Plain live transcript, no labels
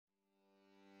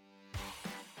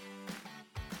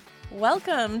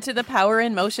Welcome to the Power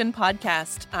in Motion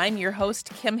podcast. I'm your host,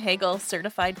 Kim Hagel,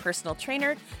 certified personal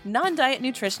trainer, non-diet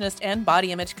nutritionist, and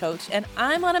body image coach, and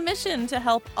I'm on a mission to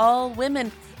help all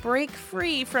women break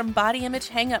free from body image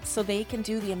hangups so they can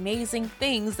do the amazing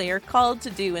things they are called to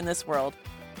do in this world.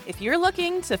 If you're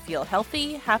looking to feel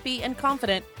healthy, happy, and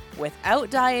confident without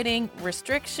dieting,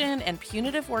 restriction, and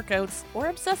punitive workouts, or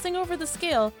obsessing over the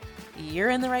scale,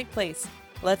 you're in the right place.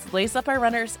 Let's lace up our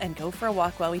runners and go for a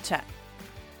walk while we chat.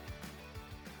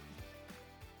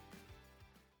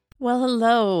 Well,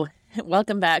 hello.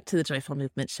 Welcome back to the Joyful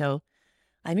Movement Show.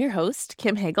 I'm your host,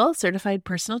 Kim Hagel, certified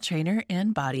personal trainer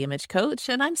and body image coach,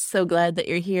 and I'm so glad that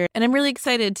you're here. And I'm really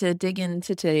excited to dig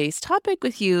into today's topic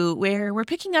with you, where we're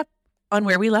picking up on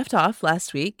where we left off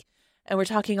last week, and we're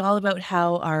talking all about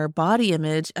how our body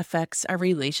image affects our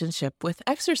relationship with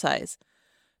exercise.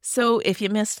 So if you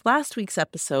missed last week's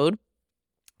episode,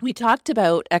 we talked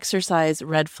about exercise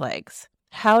red flags.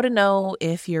 How to know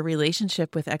if your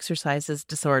relationship with exercise is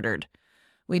disordered.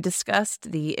 We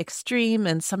discussed the extreme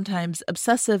and sometimes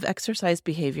obsessive exercise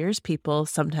behaviors people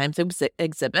sometimes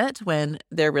exhibit when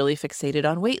they're really fixated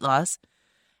on weight loss,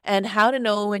 and how to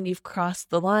know when you've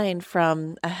crossed the line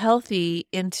from a healthy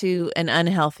into an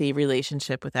unhealthy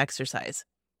relationship with exercise.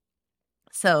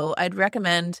 So I'd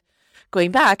recommend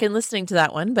going back and listening to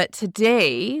that one, but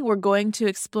today we're going to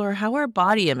explore how our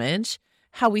body image,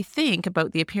 how we think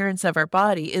about the appearance of our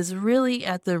body, is really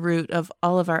at the root of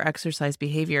all of our exercise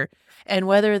behavior. And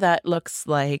whether that looks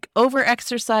like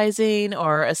over-exercising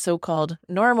or a so-called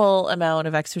normal amount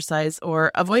of exercise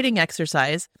or avoiding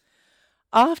exercise,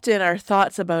 often our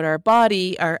thoughts about our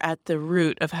body are at the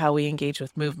root of how we engage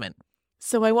with movement.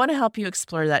 So I want to help you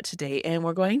explore that today. And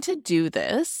we're going to do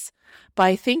this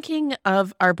by thinking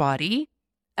of our body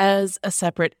as a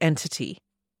separate entity.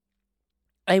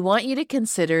 I want you to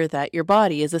consider that your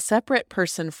body is a separate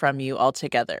person from you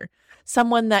altogether,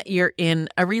 someone that you're in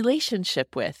a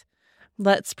relationship with.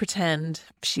 Let's pretend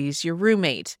she's your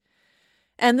roommate.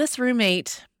 And this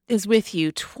roommate is with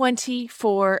you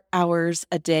 24 hours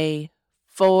a day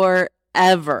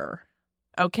forever.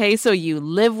 Okay, so you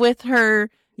live with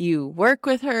her, you work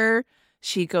with her,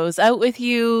 she goes out with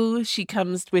you, she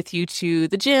comes with you to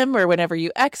the gym or whenever you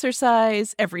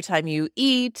exercise, every time you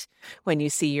eat, when you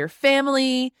see your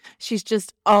family, she's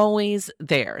just always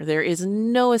there. There is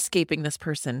no escaping this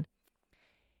person.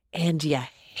 And you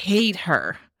hate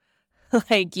her.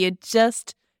 Like, you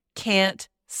just can't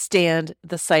stand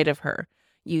the sight of her.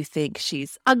 You think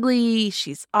she's ugly,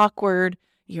 she's awkward,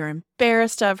 you're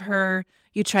embarrassed of her,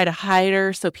 you try to hide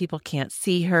her so people can't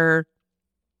see her.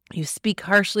 You speak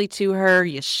harshly to her,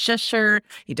 you shush her,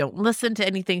 you don't listen to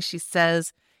anything she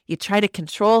says, you try to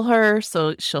control her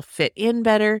so she'll fit in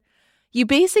better. You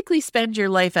basically spend your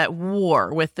life at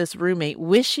war with this roommate,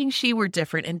 wishing she were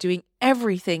different and doing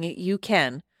everything you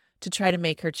can to try to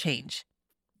make her change.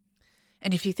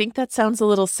 And if you think that sounds a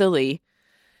little silly,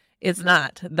 it's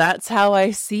not. That's how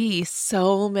I see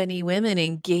so many women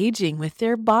engaging with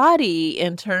their body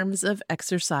in terms of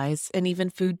exercise and even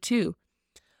food too.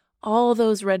 All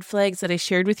those red flags that I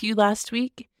shared with you last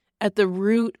week, at the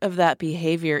root of that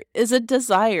behavior is a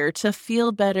desire to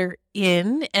feel better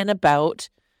in and about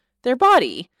their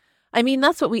body. I mean,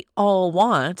 that's what we all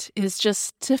want, is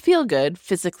just to feel good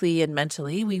physically and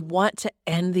mentally. We want to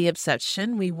end the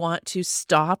obsession. We want to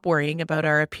stop worrying about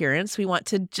our appearance. We want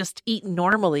to just eat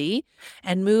normally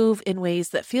and move in ways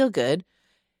that feel good.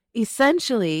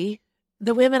 Essentially,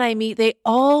 the women I meet, they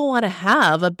all want to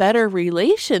have a better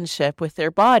relationship with their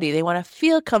body. They want to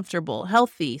feel comfortable,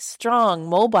 healthy, strong,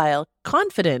 mobile,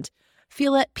 confident,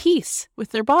 feel at peace with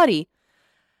their body.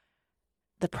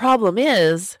 The problem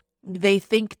is they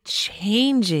think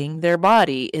changing their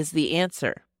body is the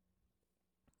answer.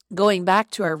 Going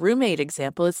back to our roommate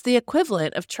example, it's the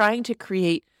equivalent of trying to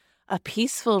create a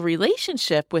peaceful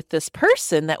relationship with this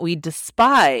person that we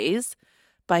despise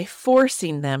by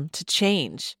forcing them to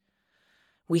change.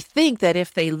 We think that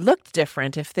if they looked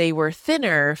different, if they were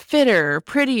thinner, fitter,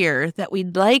 prettier, that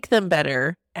we'd like them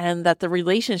better and that the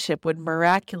relationship would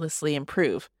miraculously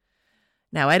improve.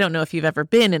 Now, I don't know if you've ever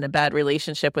been in a bad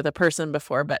relationship with a person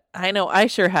before, but I know I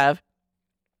sure have.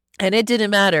 And it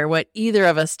didn't matter what either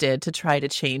of us did to try to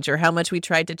change or how much we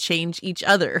tried to change each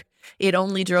other. It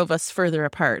only drove us further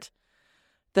apart.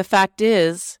 The fact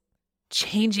is,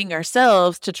 changing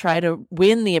ourselves to try to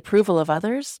win the approval of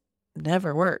others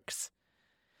never works.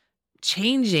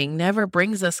 Changing never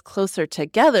brings us closer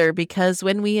together because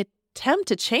when we attempt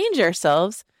to change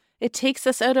ourselves, it takes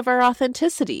us out of our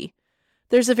authenticity.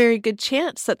 There's a very good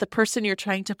chance that the person you're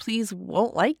trying to please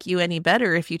won't like you any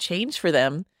better if you change for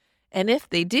them. And if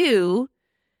they do,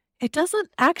 it doesn't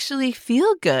actually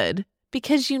feel good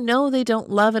because you know they don't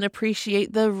love and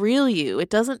appreciate the real you. It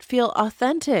doesn't feel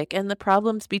authentic, and the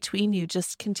problems between you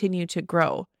just continue to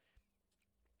grow.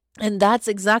 And that's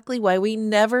exactly why we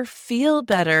never feel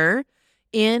better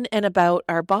in and about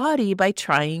our body by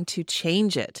trying to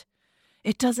change it.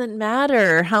 It doesn't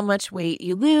matter how much weight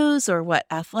you lose or what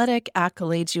athletic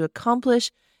accolades you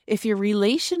accomplish. If your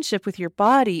relationship with your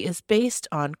body is based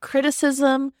on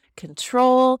criticism,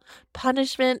 control,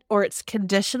 punishment, or it's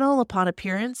conditional upon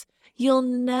appearance, you'll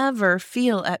never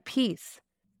feel at peace.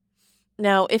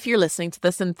 Now, if you're listening to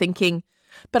this and thinking,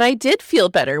 but I did feel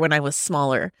better when I was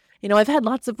smaller. I've had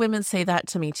lots of women say that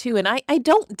to me too, and I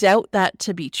don't doubt that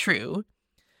to be true.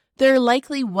 There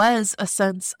likely was a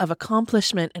sense of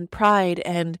accomplishment and pride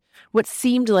and what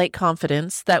seemed like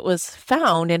confidence that was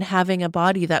found in having a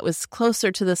body that was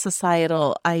closer to the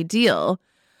societal ideal.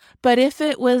 But if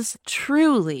it was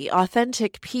truly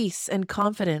authentic peace and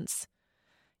confidence,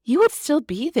 you would still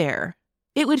be there.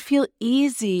 It would feel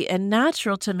easy and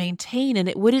natural to maintain, and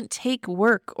it wouldn't take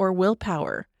work or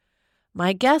willpower.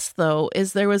 My guess, though,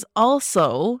 is there was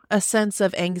also a sense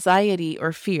of anxiety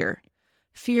or fear.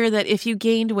 Fear that if you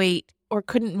gained weight or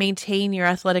couldn't maintain your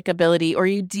athletic ability or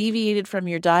you deviated from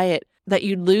your diet, that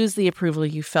you'd lose the approval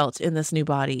you felt in this new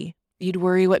body. You'd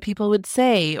worry what people would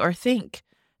say or think.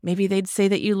 Maybe they'd say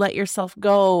that you let yourself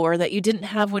go or that you didn't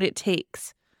have what it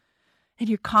takes. And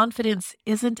your confidence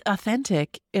isn't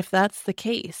authentic if that's the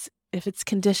case, if it's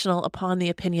conditional upon the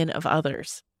opinion of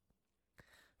others.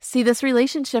 See, this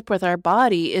relationship with our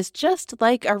body is just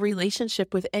like our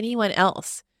relationship with anyone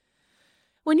else.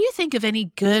 When you think of any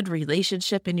good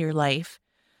relationship in your life,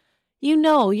 you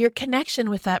know your connection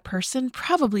with that person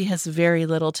probably has very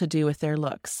little to do with their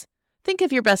looks. Think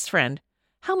of your best friend.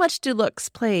 How much do looks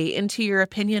play into your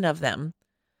opinion of them?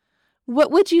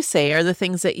 What would you say are the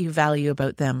things that you value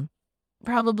about them?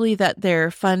 Probably that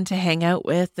they're fun to hang out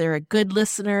with, they're a good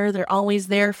listener, they're always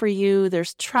there for you,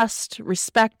 there's trust,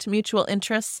 respect, mutual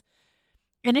interests.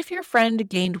 And if your friend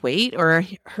gained weight or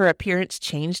her appearance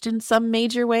changed in some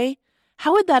major way,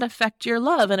 how would that affect your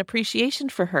love and appreciation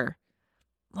for her?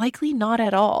 Likely not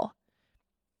at all.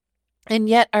 And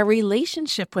yet our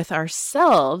relationship with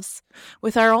ourselves,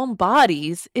 with our own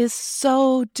bodies, is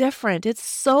so different. It's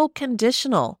so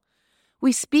conditional.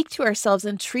 We speak to ourselves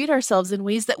and treat ourselves in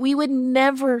ways that we would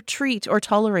never treat or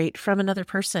tolerate from another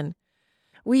person.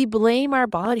 We blame our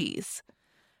bodies.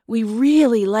 We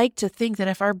really like to think that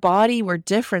if our body were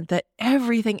different, that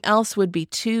everything else would be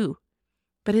too.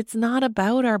 But it's not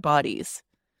about our bodies.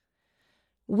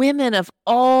 Women of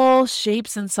all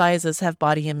shapes and sizes have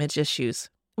body image issues,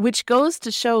 which goes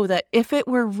to show that if it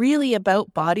were really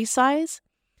about body size,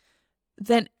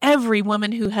 then every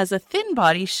woman who has a thin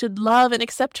body should love and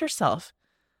accept herself.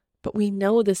 But we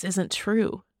know this isn't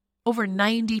true. Over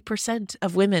 90%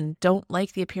 of women don't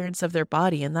like the appearance of their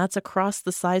body, and that's across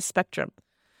the size spectrum.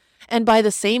 And by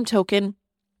the same token,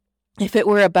 if it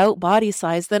were about body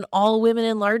size, then all women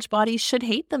in large bodies should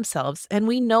hate themselves. And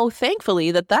we know, thankfully,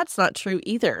 that that's not true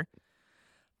either.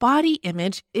 Body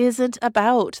image isn't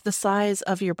about the size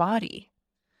of your body.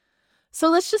 So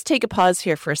let's just take a pause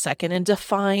here for a second and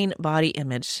define body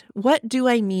image. What do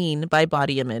I mean by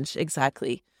body image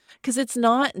exactly? Because it's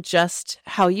not just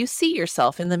how you see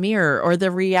yourself in the mirror or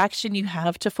the reaction you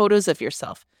have to photos of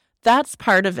yourself. That's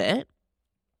part of it.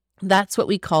 That's what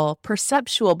we call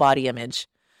perceptual body image.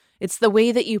 It's the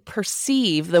way that you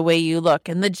perceive the way you look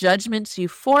and the judgments you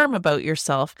form about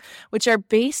yourself, which are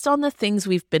based on the things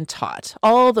we've been taught,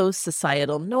 all those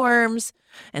societal norms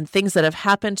and things that have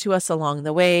happened to us along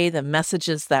the way, the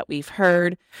messages that we've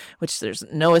heard, which there's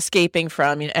no escaping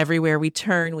from. Everywhere we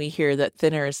turn, we hear that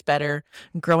thinner is better.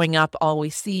 Growing up, all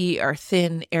we see are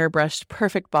thin, airbrushed,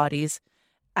 perfect bodies.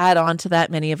 Add on to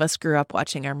that, many of us grew up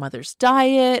watching our mother's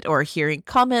diet or hearing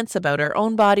comments about our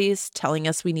own bodies, telling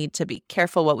us we need to be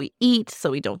careful what we eat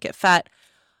so we don't get fat.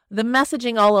 The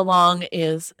messaging all along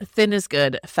is thin is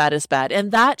good, fat is bad.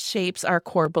 And that shapes our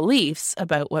core beliefs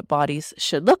about what bodies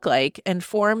should look like and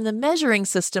form the measuring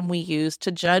system we use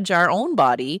to judge our own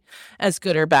body as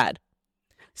good or bad.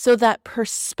 So that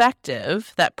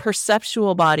perspective, that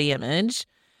perceptual body image,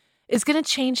 is going to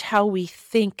change how we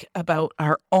think about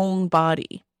our own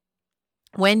body.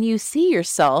 When you see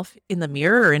yourself in the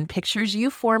mirror or in pictures, you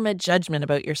form a judgment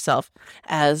about yourself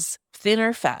as thin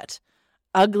or fat,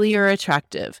 ugly or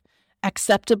attractive,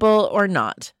 acceptable or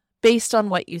not, based on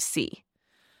what you see.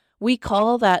 We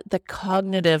call that the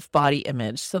cognitive body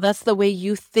image. So that's the way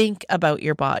you think about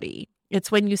your body.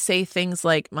 It's when you say things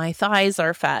like, my thighs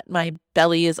are fat, my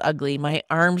belly is ugly, my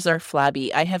arms are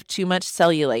flabby, I have too much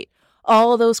cellulite.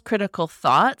 All those critical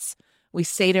thoughts we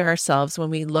say to ourselves when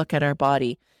we look at our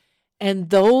body. And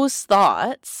those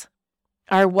thoughts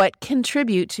are what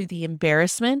contribute to the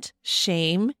embarrassment,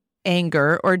 shame,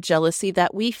 anger, or jealousy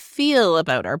that we feel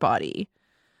about our body.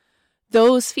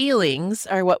 Those feelings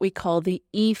are what we call the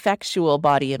effectual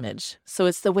body image. So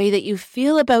it's the way that you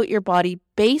feel about your body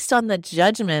based on the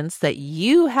judgments that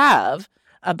you have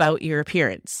about your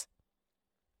appearance.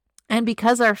 And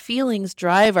because our feelings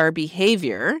drive our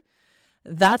behavior,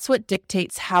 that's what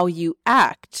dictates how you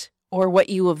act or what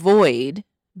you avoid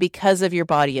because of your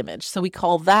body image. So we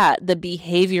call that the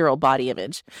behavioral body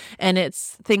image. And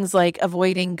it's things like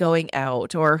avoiding going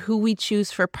out, or who we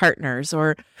choose for partners,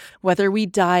 or whether we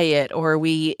diet or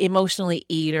we emotionally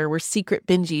eat, or we're secret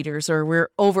binge eaters, or we're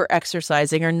over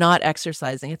exercising or not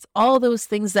exercising. It's all those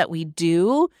things that we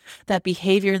do, that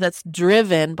behavior that's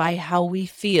driven by how we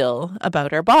feel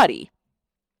about our body.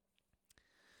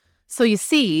 So you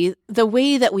see, the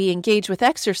way that we engage with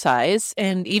exercise,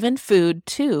 and even food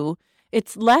too,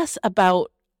 it's less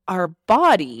about our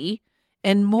body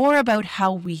and more about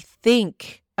how we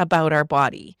think about our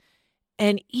body.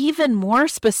 And even more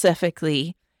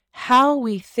specifically, how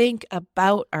we think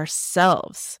about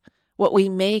ourselves, what we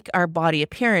make our body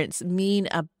appearance mean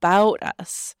about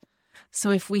us.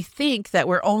 So if we think that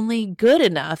we're only good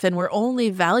enough and we're only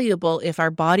valuable if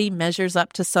our body measures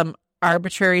up to some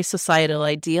arbitrary societal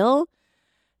ideal,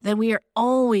 then we are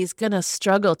always going to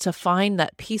struggle to find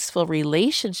that peaceful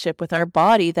relationship with our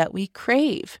body that we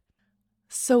crave.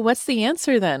 So what's the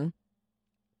answer then?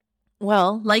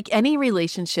 Well, like any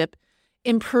relationship,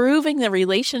 improving the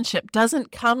relationship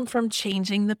doesn't come from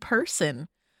changing the person.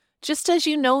 Just as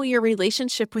you know your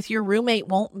relationship with your roommate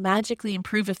won't magically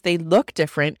improve if they look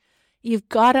different, you've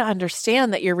got to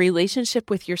understand that your relationship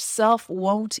with yourself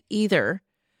won't either.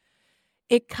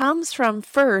 It comes from,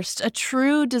 first, a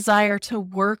true desire to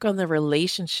work on the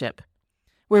relationship,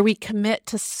 where we commit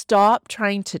to stop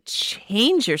trying to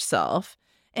change yourself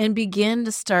and begin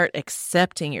to start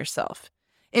accepting yourself.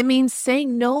 It means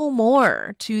saying no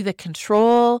more to the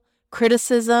control,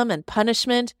 criticism, and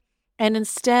punishment, and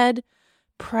instead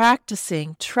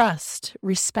practicing trust,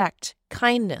 respect,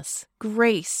 kindness,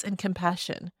 grace, and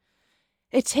compassion.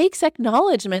 It takes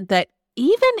acknowledgement that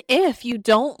even if you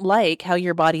don't like how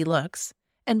your body looks,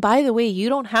 and by the way, you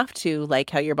don't have to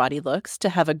like how your body looks to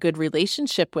have a good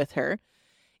relationship with her.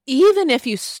 Even if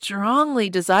you strongly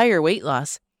desire weight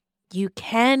loss, you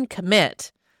can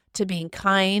commit to being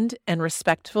kind and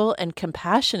respectful and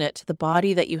compassionate to the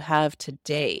body that you have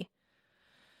today.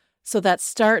 So that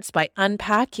starts by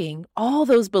unpacking all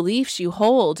those beliefs you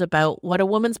hold about what a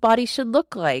woman's body should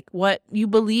look like, what you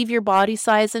believe your body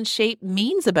size and shape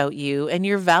means about you and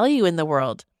your value in the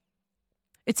world.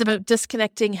 It's about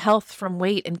disconnecting health from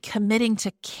weight and committing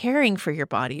to caring for your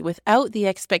body without the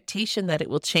expectation that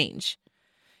it will change.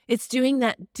 It's doing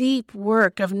that deep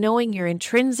work of knowing your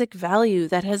intrinsic value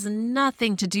that has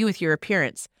nothing to do with your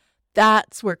appearance.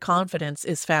 That's where confidence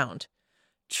is found.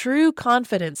 True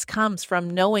confidence comes from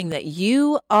knowing that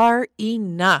you are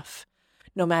enough,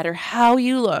 no matter how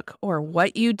you look or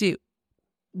what you do.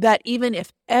 That even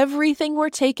if everything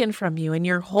were taken from you and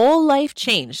your whole life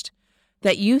changed,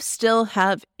 that you still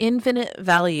have infinite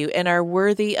value and are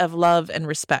worthy of love and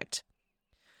respect.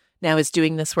 Now, is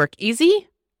doing this work easy?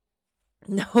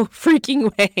 No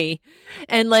freaking way.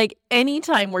 And like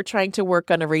anytime we're trying to work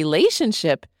on a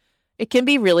relationship, it can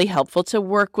be really helpful to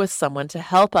work with someone to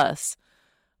help us.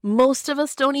 Most of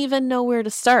us don't even know where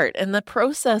to start, and the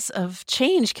process of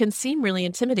change can seem really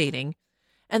intimidating.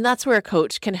 And that's where a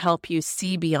coach can help you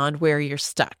see beyond where you're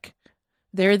stuck.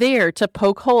 They're there to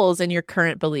poke holes in your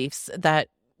current beliefs that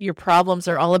your problems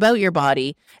are all about your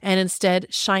body, and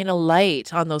instead shine a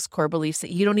light on those core beliefs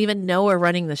that you don't even know are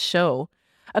running the show.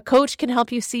 A coach can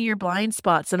help you see your blind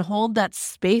spots and hold that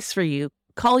space for you,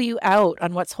 call you out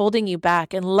on what's holding you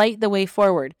back, and light the way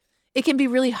forward. It can be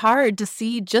really hard to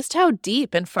see just how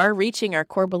deep and far-reaching our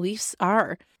core beliefs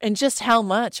are, and just how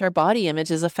much our body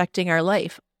image is affecting our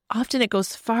life. Often it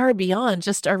goes far beyond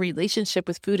just our relationship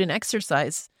with food and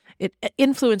exercise. It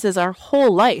influences our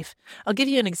whole life. I'll give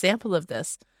you an example of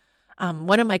this.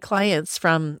 One of my clients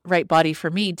from Right Body for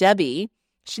Me, Debbie,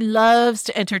 she loves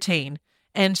to entertain,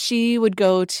 and she would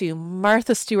go to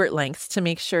Martha Stewart lengths to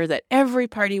make sure that every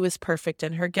party was perfect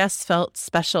and her guests felt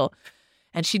special.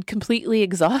 And she'd completely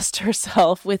exhaust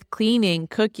herself with cleaning,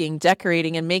 cooking,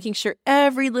 decorating, and making sure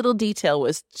every little detail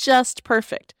was just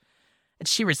perfect. And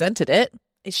she resented it.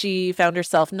 She found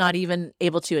herself not even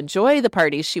able to enjoy the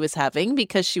parties she was having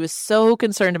because she was so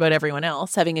concerned about everyone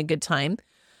else having a good time.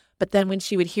 But then when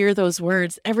she would hear those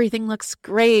words, everything looks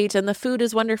great and the food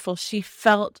is wonderful, she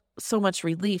felt so much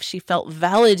relief. She felt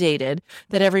validated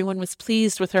that everyone was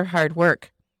pleased with her hard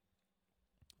work.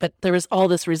 But there was all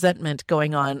this resentment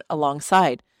going on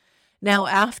alongside. Now,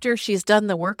 after she's done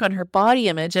the work on her body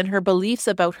image and her beliefs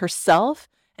about herself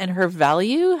and her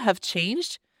value have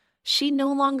changed, she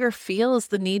no longer feels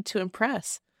the need to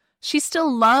impress. She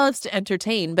still loves to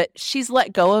entertain, but she's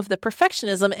let go of the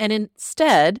perfectionism and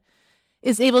instead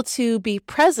is able to be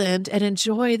present and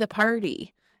enjoy the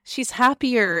party. She's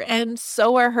happier, and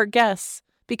so are her guests,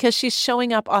 because she's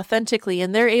showing up authentically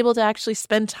and they're able to actually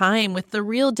spend time with the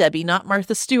real Debbie, not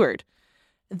Martha Stewart.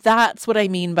 That's what I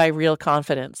mean by real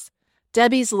confidence.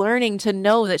 Debbie's learning to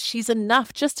know that she's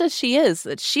enough just as she is,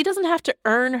 that she doesn't have to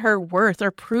earn her worth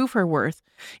or prove her worth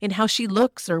in how she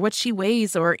looks or what she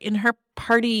weighs or in her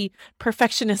party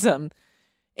perfectionism.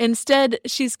 Instead,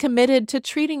 she's committed to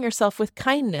treating herself with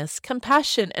kindness,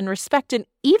 compassion, and respect. And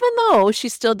even though she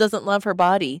still doesn't love her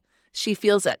body, she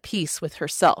feels at peace with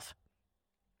herself.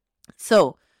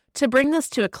 So, to bring this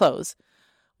to a close,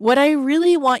 what I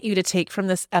really want you to take from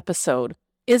this episode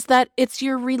is that it's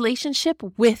your relationship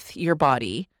with your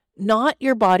body, not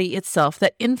your body itself,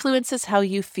 that influences how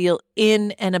you feel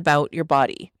in and about your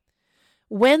body.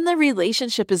 When the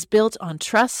relationship is built on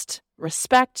trust,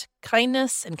 respect,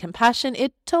 kindness, and compassion,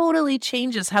 it totally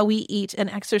changes how we eat and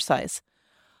exercise.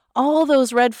 All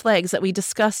those red flags that we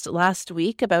discussed last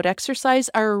week about exercise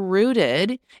are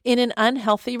rooted in an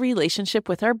unhealthy relationship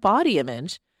with our body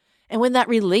image. And when that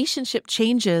relationship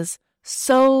changes,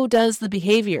 so does the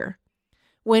behavior.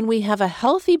 When we have a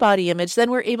healthy body image,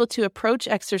 then we're able to approach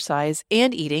exercise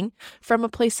and eating from a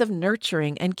place of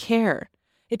nurturing and care.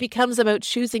 It becomes about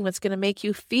choosing what's going to make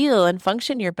you feel and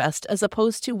function your best as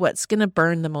opposed to what's going to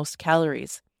burn the most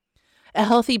calories. A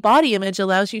healthy body image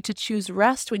allows you to choose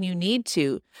rest when you need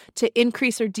to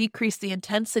increase or decrease the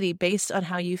intensity based on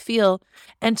how you feel,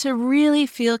 and to really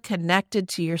feel connected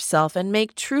to yourself and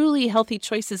make truly healthy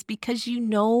choices because you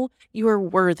know you are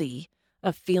worthy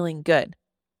of feeling good.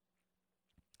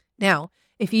 Now,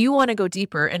 if you want to go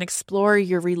deeper and explore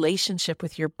your relationship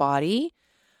with your body,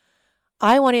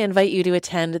 I want to invite you to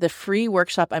attend the free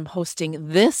workshop I'm hosting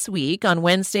this week on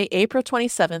Wednesday, April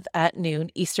 27th at noon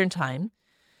Eastern Time.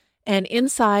 And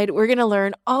inside, we're going to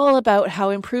learn all about how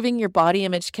improving your body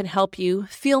image can help you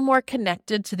feel more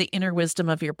connected to the inner wisdom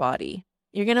of your body.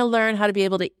 You're going to learn how to be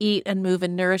able to eat and move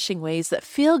in nourishing ways that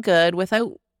feel good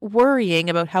without worrying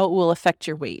about how it will affect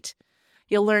your weight.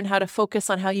 You'll learn how to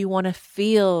focus on how you want to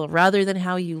feel rather than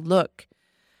how you look.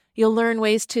 You'll learn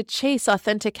ways to chase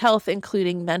authentic health,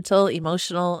 including mental,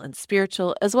 emotional, and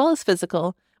spiritual, as well as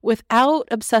physical, without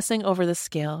obsessing over the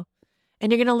scale. And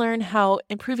you're going to learn how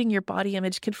improving your body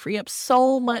image can free up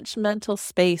so much mental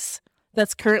space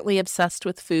that's currently obsessed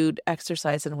with food,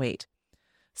 exercise, and weight.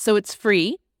 So it's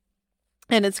free.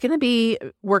 And it's going to be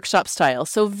workshop style,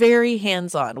 so very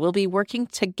hands-on. We'll be working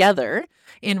together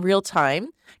in real time,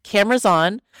 cameras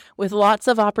on, with lots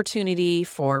of opportunity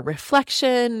for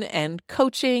reflection and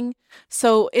coaching.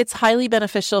 So it's highly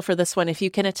beneficial for this one if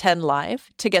you can attend live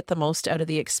to get the most out of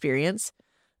the experience.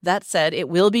 That said, it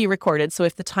will be recorded, so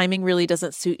if the timing really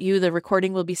doesn't suit you, the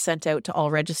recording will be sent out to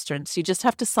all registrants. You just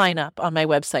have to sign up on my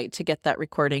website to get that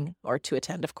recording, or to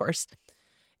attend, of course.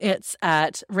 It's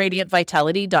at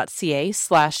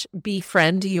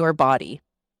radiantvitality.ca/befriendyourbody.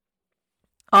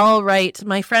 All right,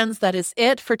 my friends, that is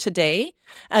it for today.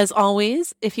 As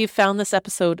always, if you found this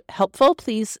episode helpful,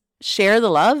 please share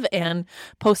the love and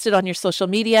post it on your social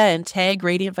media and tag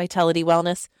Radiant Vitality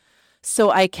Wellness so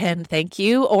I can thank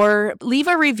you, or leave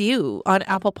a review on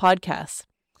Apple Podcasts.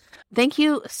 Thank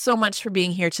you so much for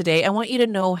being here today. I want you to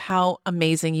know how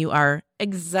amazing you are,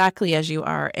 exactly as you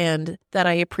are, and that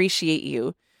I appreciate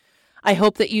you. I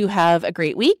hope that you have a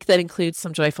great week that includes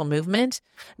some joyful movement.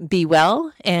 Be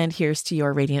well, and here's to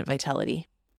your radiant vitality.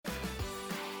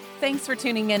 Thanks for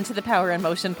tuning in to the Power in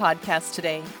Motion podcast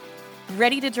today.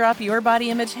 Ready to drop your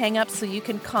body image hang-ups so you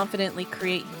can confidently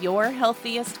create your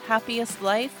healthiest, happiest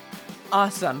life?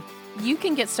 Awesome. You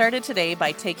can get started today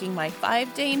by taking my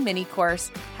 5-day mini course,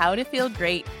 How to Feel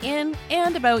Great in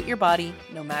and About Your Body,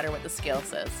 no matter what the scale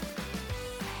says.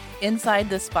 Inside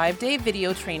this 5-day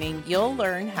video training, you'll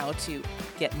learn how to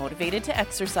get motivated to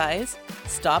exercise,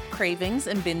 stop cravings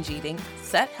and binge eating,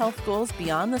 set health goals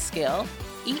beyond the scale,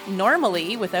 eat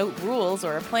normally without rules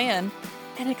or a plan,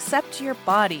 and accept your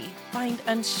body. Find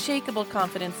unshakable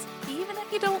confidence even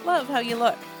if you don't love how you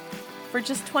look. For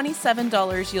just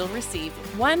 $27, you'll receive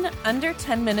one under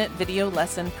 10-minute video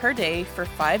lesson per day for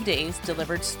 5 days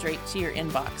delivered straight to your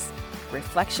inbox,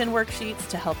 reflection worksheets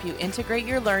to help you integrate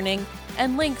your learning,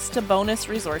 and links to bonus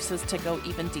resources to go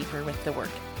even deeper with the work.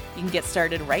 You can get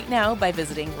started right now by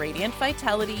visiting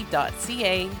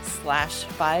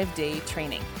radiantvitality.ca/5-day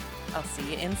training. I'll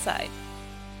see you inside.